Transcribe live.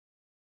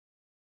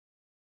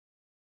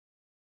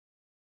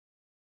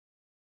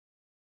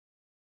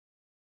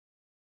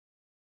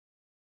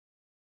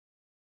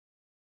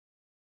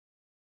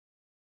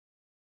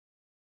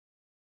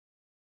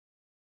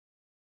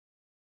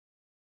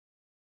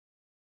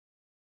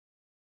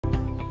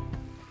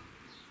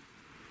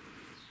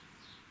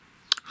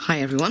Hi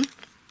everyone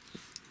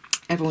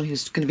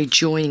who's going to be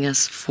joining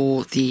us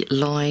for the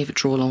live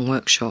draw along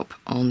workshop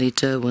on the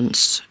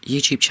Derwent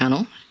YouTube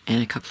channel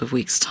in a couple of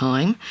weeks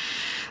time.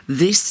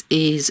 This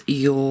is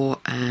your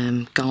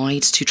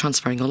guide to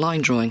transferring your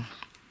line drawing.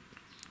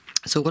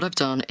 So what I've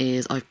done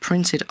is I've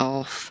printed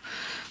off,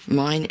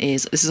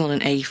 this is on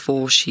an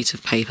A4 sheet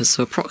of paper,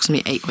 so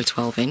approximately 8 by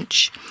 12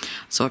 inch.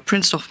 So I've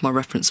printed off my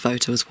reference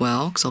photo as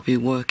well, because I'll be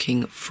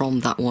working from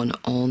that one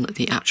on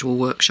the actual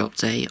workshop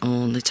day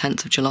on the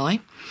 10th of July.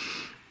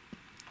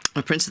 I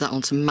printed that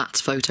onto matte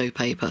photo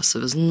paper, so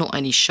there's not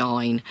any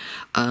shine.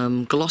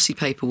 Glossy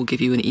paper will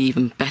give you an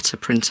even better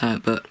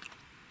printout, but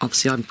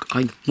obviously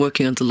I'm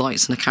working under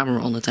lights and a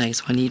camera on the day,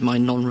 so I need my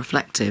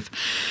non-reflective.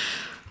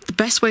 The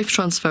best way for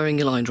transferring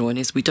your line drawing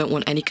is we don't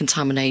want any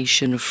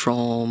contamination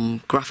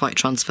from graphite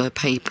transfer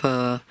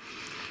paper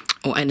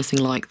or anything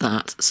like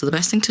that. So the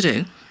best thing to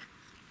do,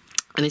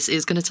 and this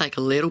is going to take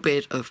a little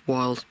bit of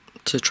while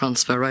to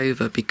transfer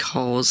over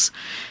because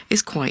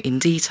it's quite in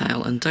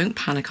detail, and don't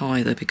panic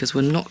either because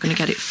we're not going to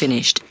get it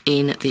finished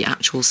in the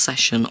actual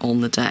session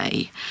on the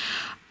day,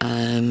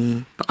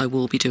 but I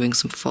will be doing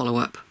some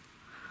follow-up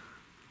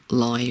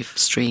live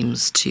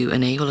streams to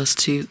enable us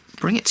to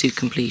bring it to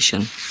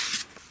completion.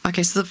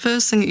 Okay, so the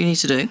first thing that you need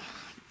to do,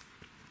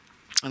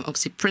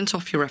 obviously print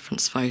off your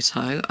reference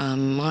photo.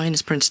 Mine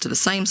is printed to the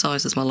same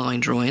size as my line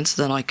drawing,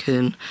 so then I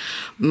can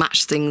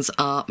match things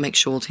up, make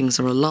sure things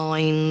are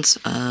aligned,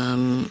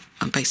 and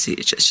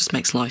basically it just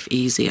makes life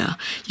easier.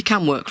 You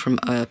can work from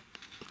a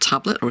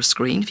tablet or a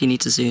screen if you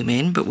need to zoom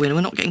in, but we're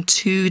not getting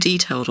too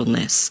detailed on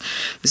this.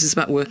 This is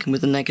about working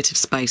with the negative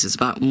space. It's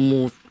about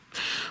more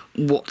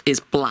what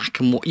is black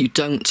and what you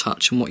don't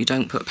touch and what you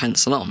don't put a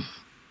pencil on.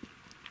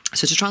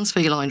 So to transfer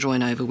your line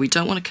drawing over, we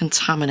don't want to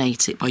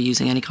contaminate it by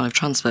using any kind of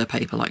transfer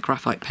paper like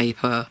graphite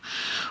paper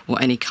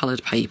or any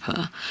coloured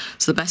paper.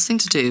 So the best thing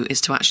to do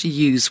is to actually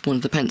use one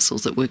of the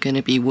pencils that we're going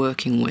to be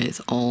working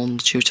with on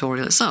the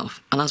tutorial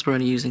itself. And as we're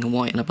only using a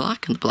white and a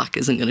black, and the black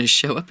isn't going to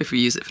show up if we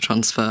use it for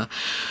transfer,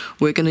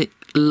 we're going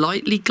to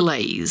lightly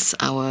glaze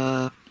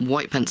our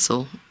white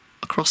pencil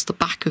across the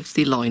back of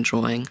the line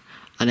drawing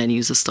and then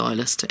use a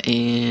stylus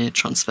to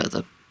transfer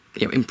the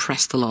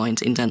impress the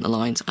lines, indent the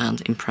lines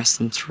and impress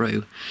them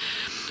through.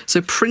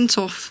 So print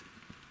off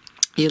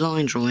your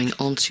line drawing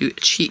onto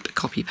cheap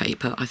copy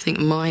paper. I think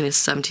mine is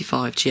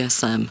 75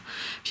 GSM.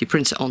 If you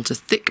print it onto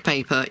thick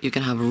paper, you're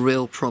going to have a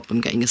real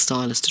problem getting a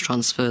stylus to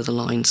transfer the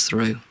lines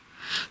through.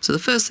 So the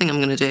first thing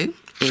I'm going to do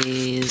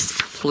is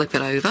flip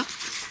it over,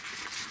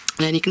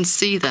 and then you can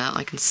see there,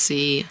 I can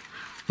see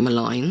my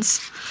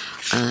lines.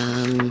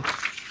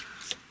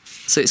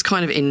 So it's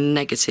kind of in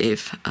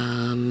negative.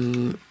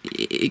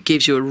 It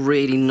gives you a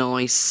really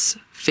nice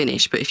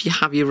finish, but if you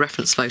have your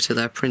reference photo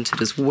there printed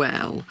as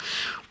well,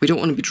 we don't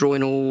want to be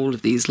drawing all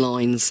of these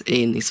lines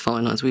in, these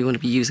fine lines. We want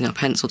to be using our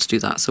pencil to do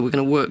that. So we're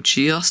going to work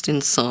just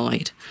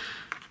inside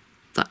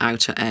the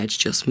outer edge,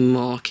 just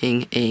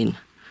marking in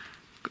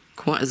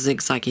quite a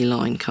zigzaggy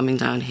line coming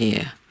down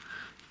here,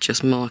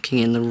 just marking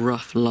in the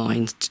rough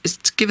lines,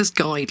 just to give us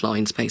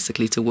guidelines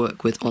basically to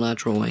work with on our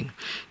drawing,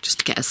 just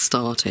to get us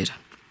started.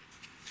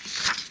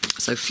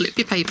 So flip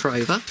your paper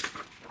over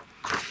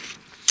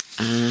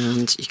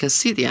and you can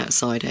see the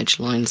outside edge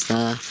lines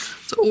there.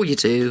 So all you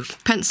do,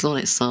 pencil on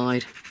its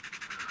side,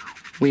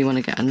 we want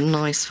to get a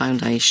nice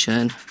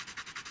foundation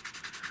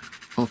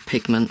of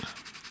pigment.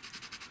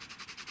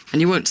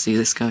 And you won't see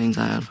this going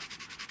down,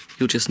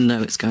 you'll just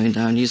know it's going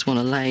down. You just want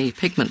to lay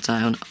pigment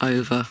down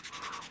over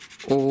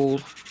all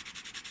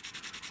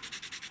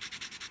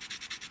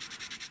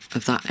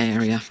of that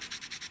area.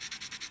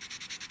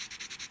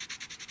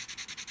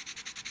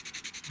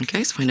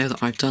 Okay, so I know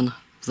that I've done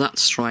that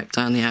stripe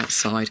down the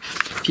outside.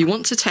 If you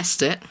want to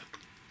test it,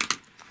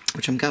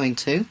 which I'm going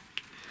to,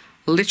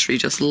 literally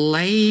just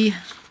lay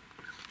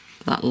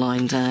that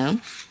line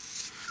down.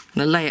 I'm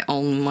going to lay it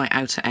on my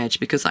outer edge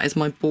because that is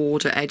my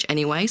border edge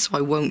anyway, so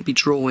I won't be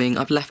drawing.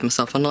 I've left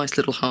myself a nice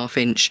little ½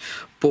 inch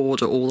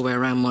border all the way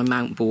around my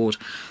mount board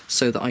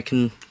so that I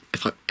can,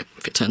 if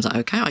it turns out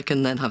okay, I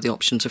can then have the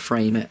option to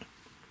frame it.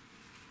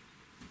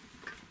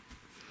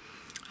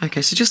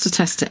 Okay, so just to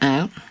test it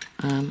out,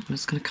 I'm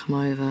just going to come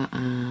over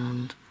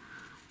and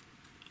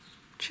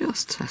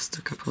just test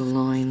a couple of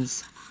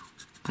lines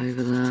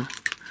over there.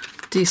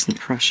 Decent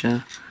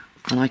pressure,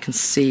 and I can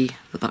see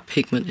that that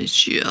pigment is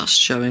just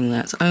showing there.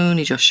 It's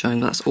only just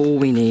showing, but that's all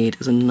we need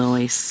is a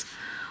nice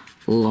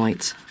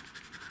light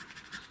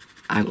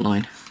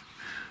outline.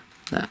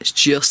 That's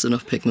just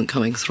enough pigment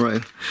coming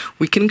through.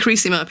 We can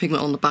increase the amount of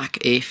pigment on the back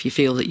if you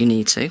feel that you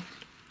need to.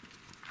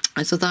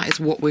 And so that is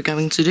what we're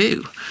going to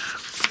do.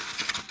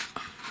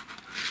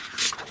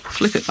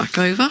 Flip it back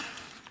over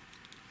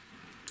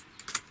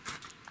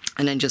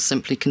and then just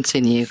simply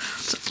continue.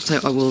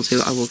 So I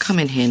will come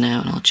in here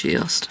now and I'll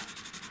just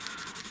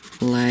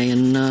lay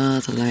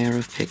another layer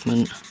of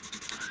pigment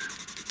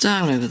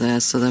down over there,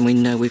 so then we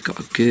know we've got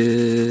a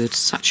good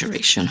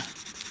saturation.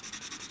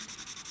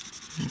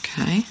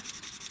 Okay,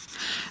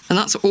 and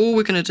that's all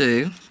we're going to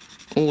do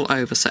all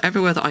over. So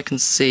everywhere that I can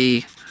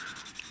see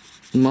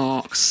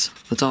marks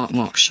the dark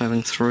mark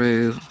showing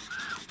through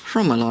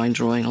from my line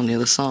drawing on the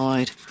other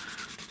side,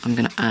 I'm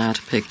going to add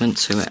pigment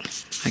to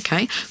it.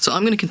 Okay, so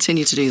I'm going to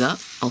continue to do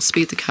that. I'll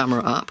speed the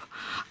camera up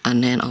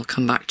and then I'll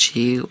come back to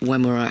you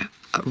when we're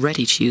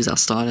ready to use our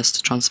stylus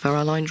to transfer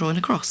our line drawing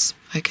across.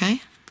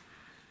 Okay.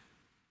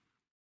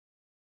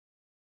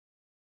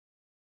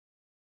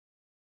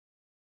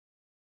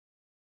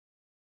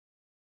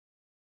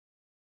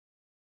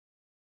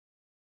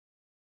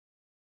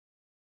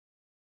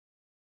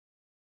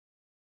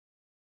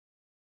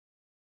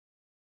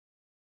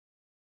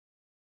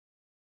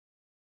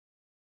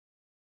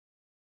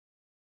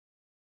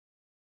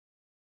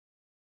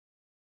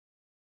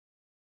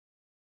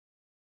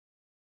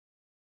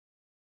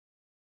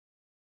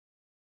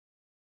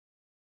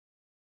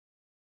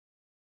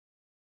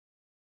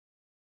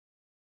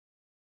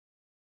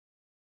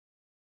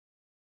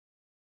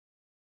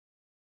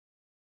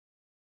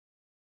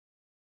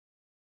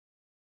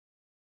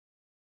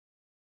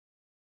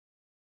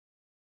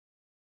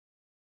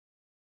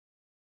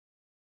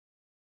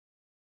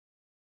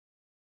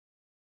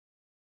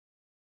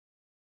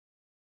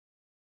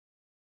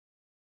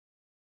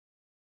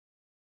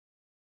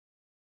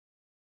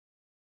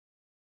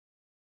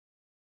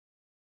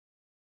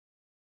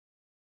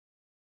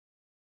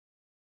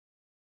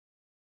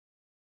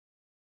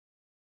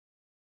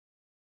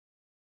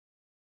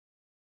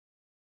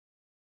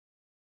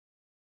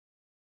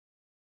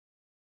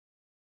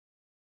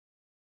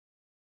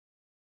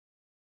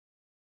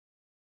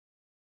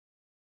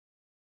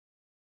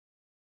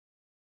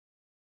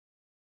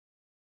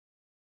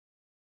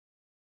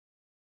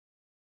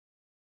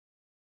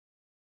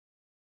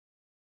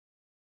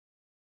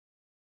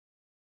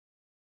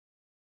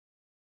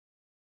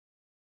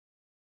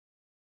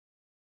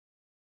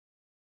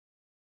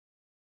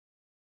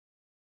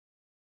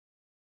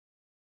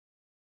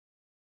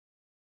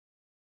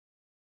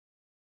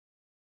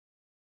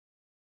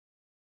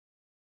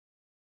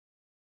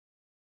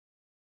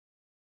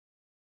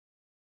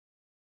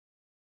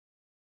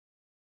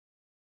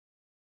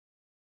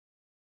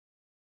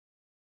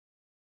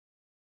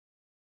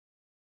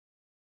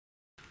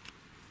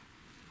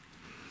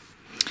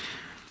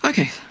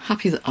 Okay,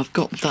 happy that I've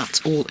got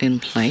that all in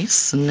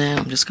place, and now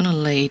I'm just going to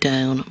lay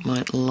down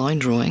my line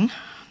drawing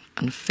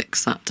and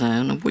fix that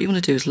down. And what you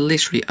want to do is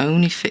literally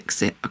only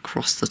fix it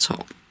across the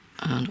top,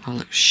 and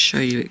I'll show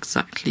you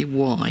exactly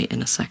why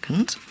in a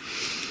second.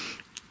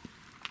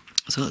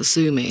 So let's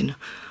zoom in.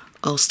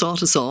 I'll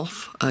start us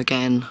off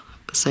again,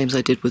 the same as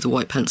I did with the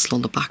white pencil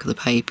on the back of the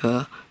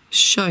paper,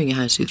 showing you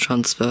how to do the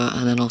transfer,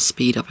 and then I'll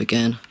speed up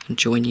again and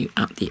join you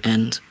at the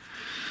end.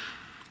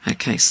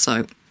 Okay,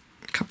 so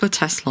a couple of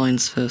test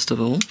lines first of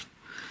all.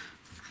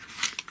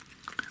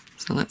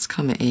 So let's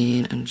come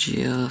in and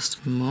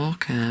just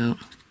mark out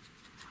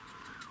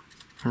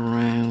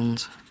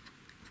around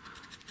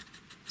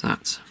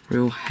that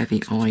real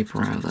heavy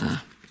eyebrow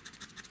there.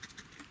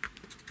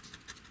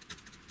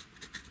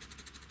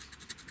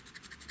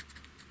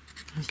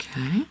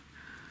 Okay.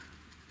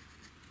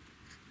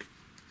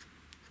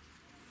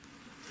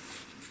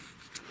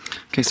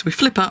 Okay, so we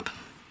flip up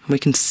and we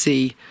can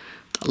see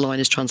that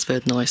line is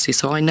transferred nicely.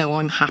 So I know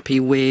I'm happy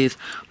with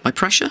my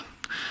pressure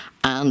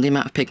and the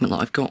amount of pigment that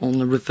I've got on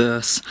the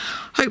reverse.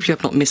 Hopefully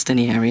I've not missed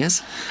any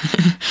areas.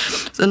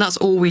 And that's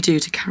all we do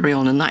to carry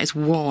on, and that is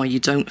why you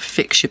don't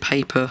fix your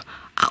paper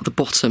at the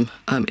bottom.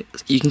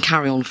 You can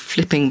carry on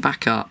flipping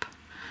back up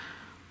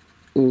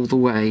all the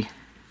way.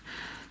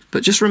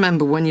 But just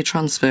remember, when you're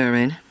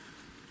transferring,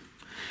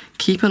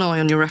 keep an eye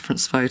on your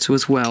reference photo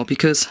as well,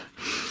 because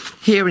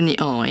here in the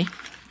eye,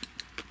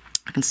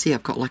 I can see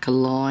I've got like a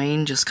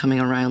line just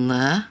coming around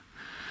there.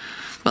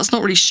 That's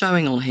not really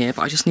showing on here,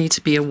 but I just need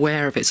to be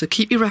aware of it. So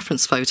keep your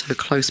reference photo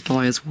close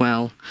by as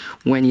well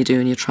when you're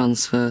doing your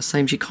transfer.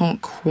 Same as you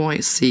can't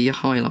quite see your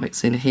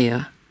highlights in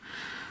here,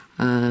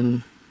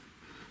 but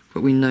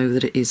we know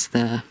that it is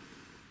there.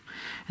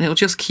 And it'll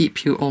just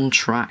keep you on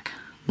track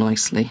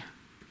nicely.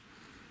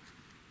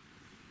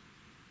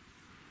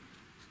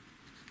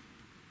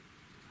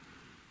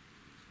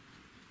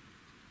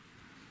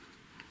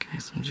 Okay,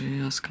 so I'm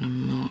just going to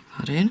mark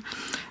that in.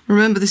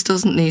 Remember, this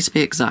doesn't need to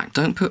be exact.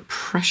 Don't put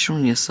pressure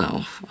on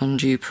yourself,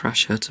 undue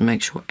pressure, to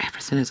make sure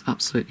everything is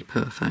absolutely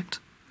perfect.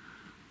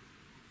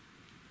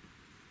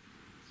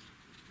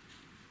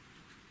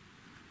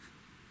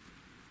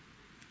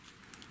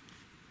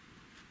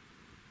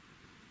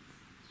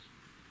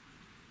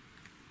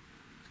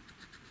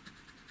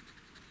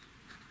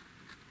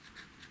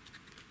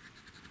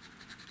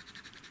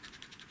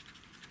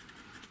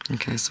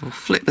 Okay, so I'll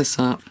flip this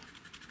up.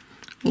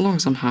 As long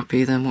as I'm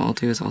happy, then what I'll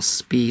do is I'll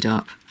speed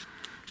up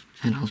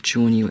and I'll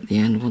join you at the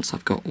end once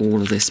I've got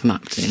all of this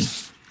mapped in.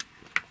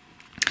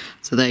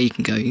 So there you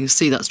can go. You can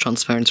see that's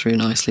transferring through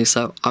nicely.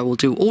 So I will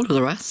do all of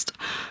the rest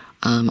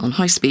on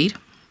high speed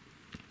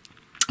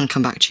and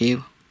come back to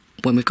you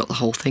when we've got the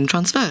whole thing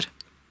transferred.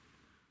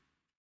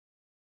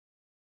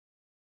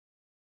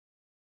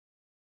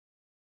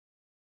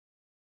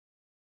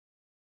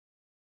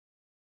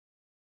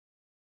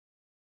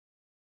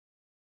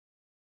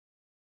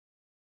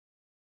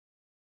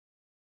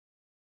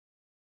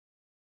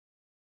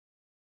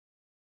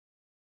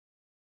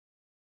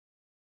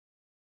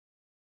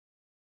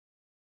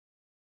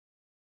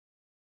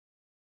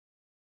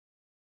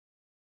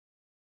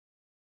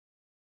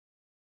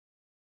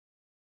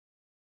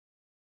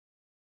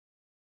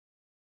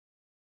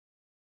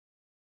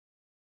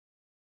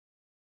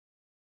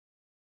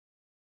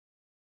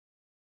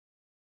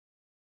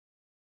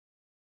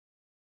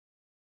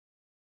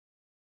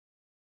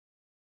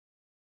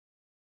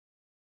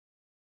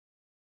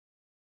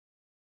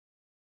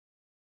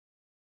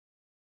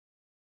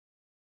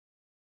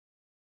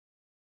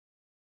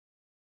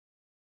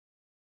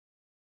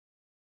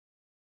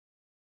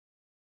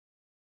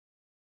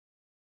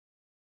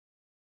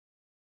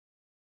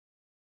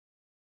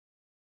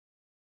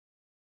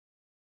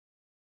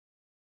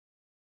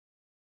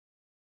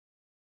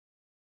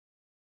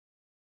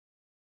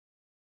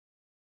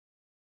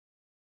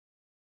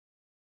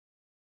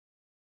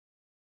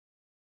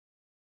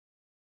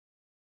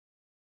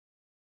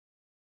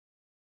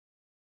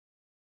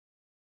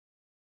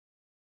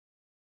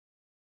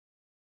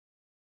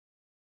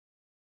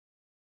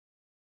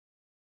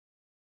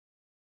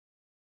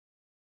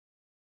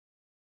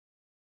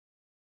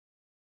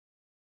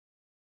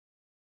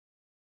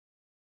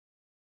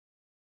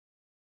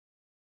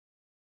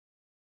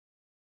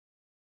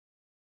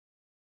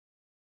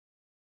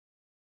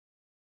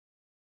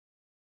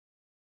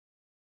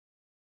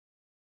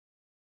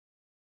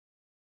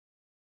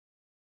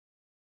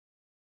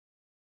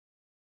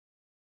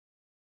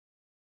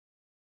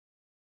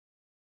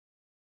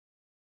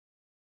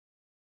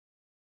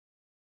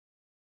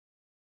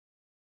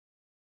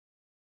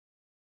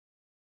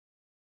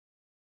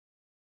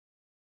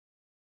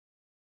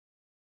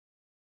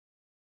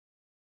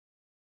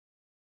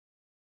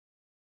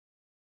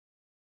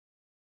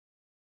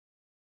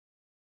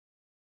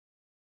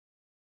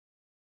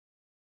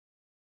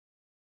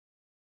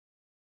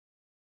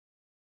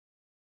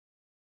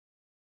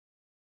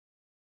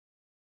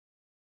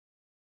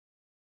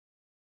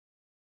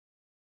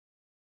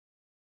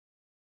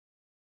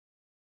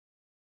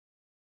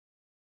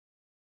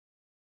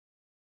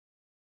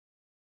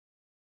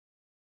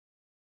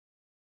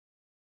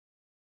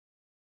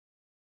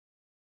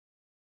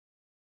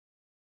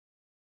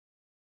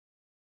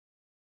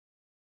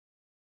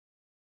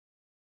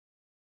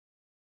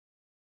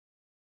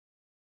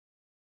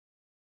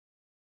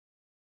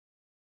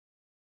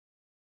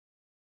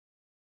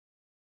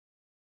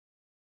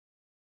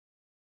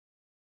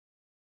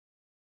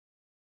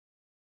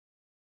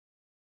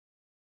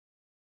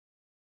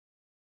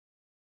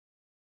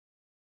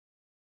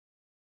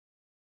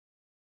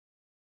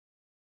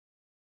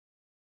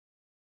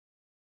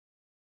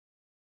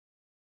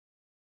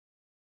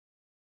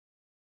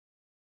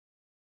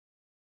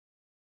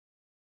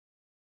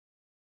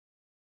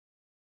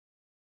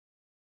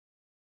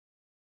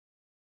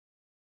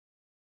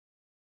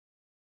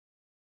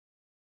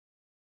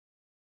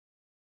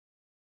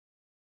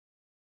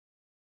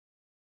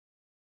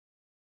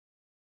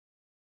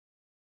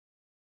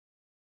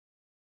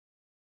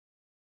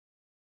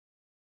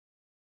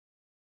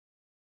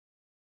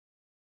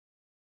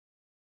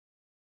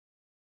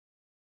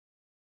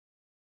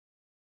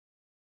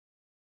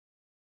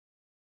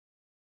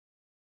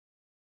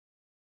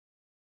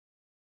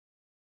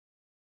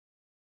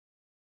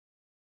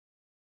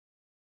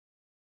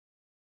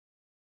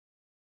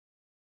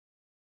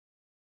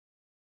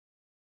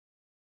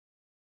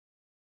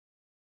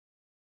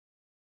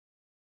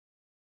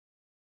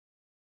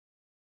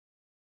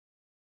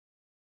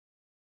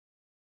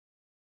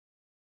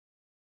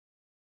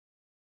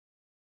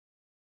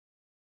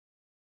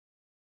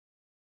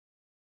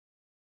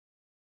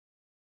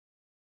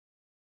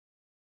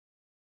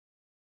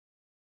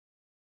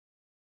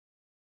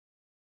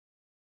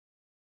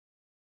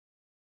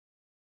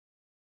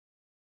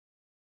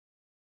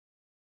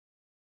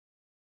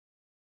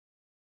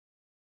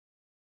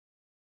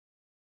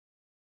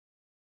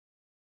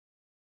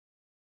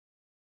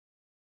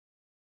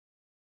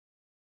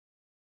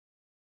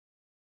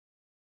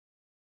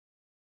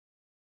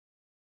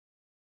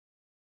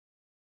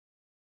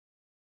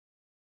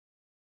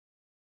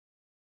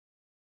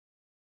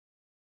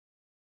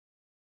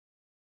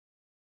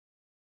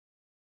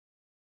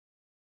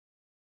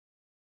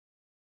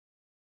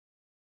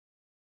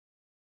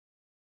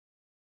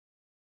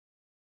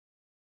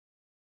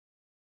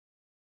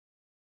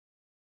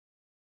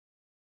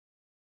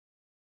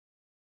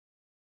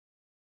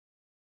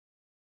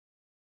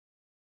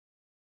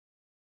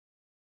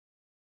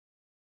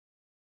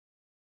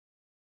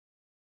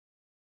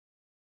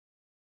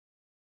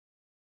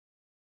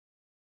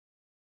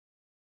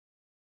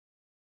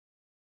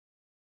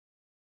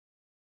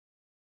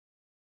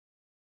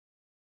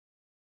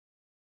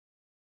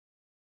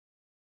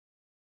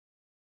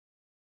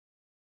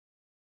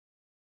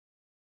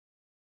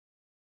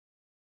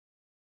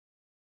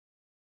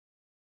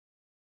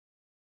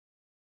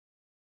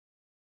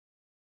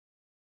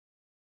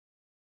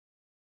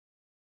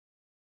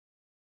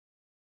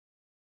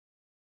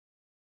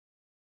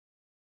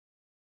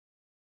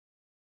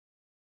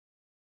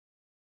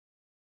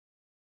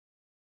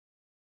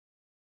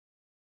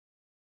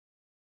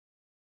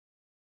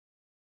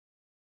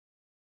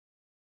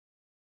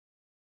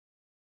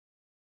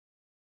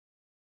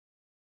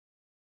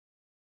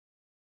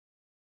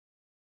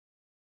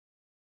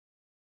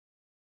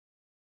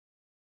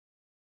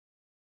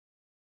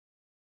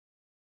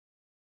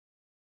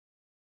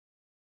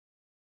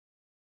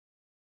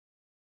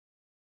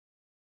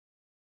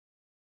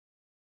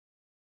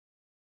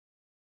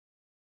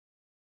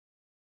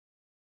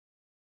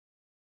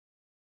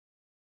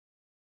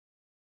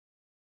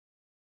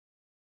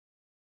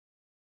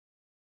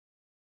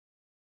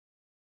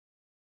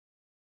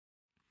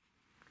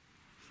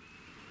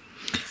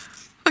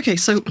 Okay,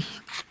 so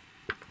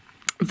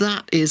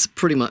that is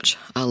pretty much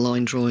our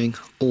line drawing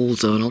all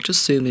done. I'll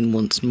just zoom in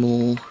once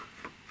more.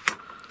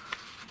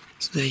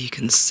 So there you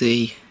can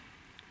see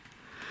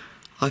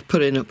I've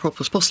put in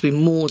possibly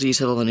more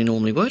detail than I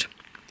normally would.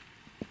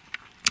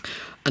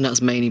 And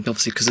that's mainly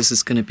obviously because this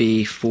is going to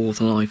be for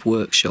the live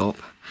workshop.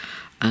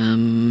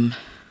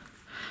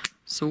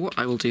 So what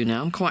I will do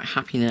now, I'm quite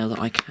happy now that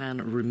I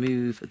can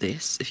remove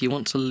this. If you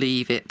want to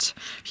leave it,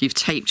 if you've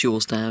taped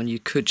yours down, you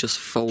could just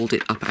fold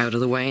it up out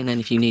of the way, and then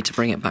if you need to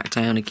bring it back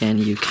down again,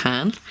 you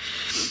can.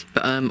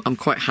 But I'm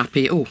quite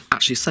happy. Oh,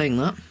 actually saying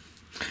that,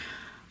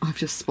 I've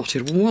just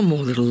spotted one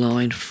more little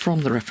line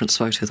from the reference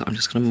photo that I'm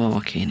just going to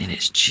mark in, and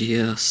it's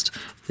just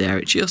there.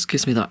 It just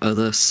gives me that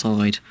other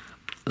side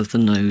of the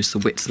nose, the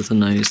width of the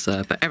nose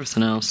there, but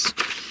everything else,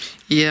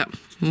 yeah,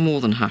 more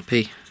than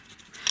happy,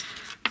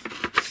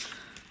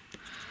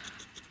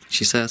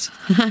 she says.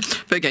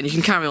 But again, you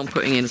can carry on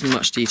putting in as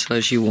much detail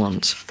as you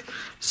want.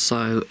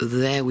 So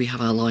there we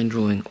have our line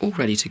drawing all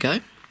ready to go,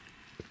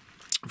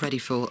 ready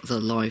for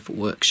the live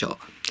workshop.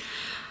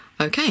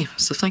 Okay,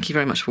 so thank you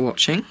very much for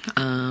watching.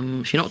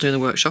 If you're not doing the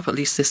workshop, at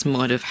least this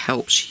might have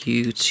helped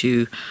you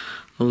to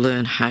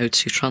learn how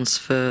to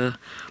transfer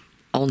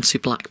onto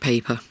black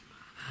paper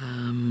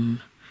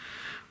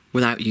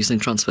without using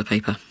transfer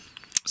paper.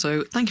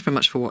 So thank you very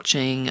much for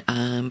watching.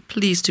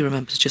 Please do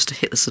remember just to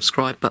hit the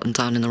subscribe button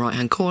down in the right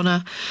hand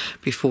corner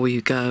before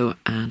you go,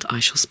 and I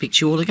shall speak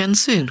to you all again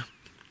soon.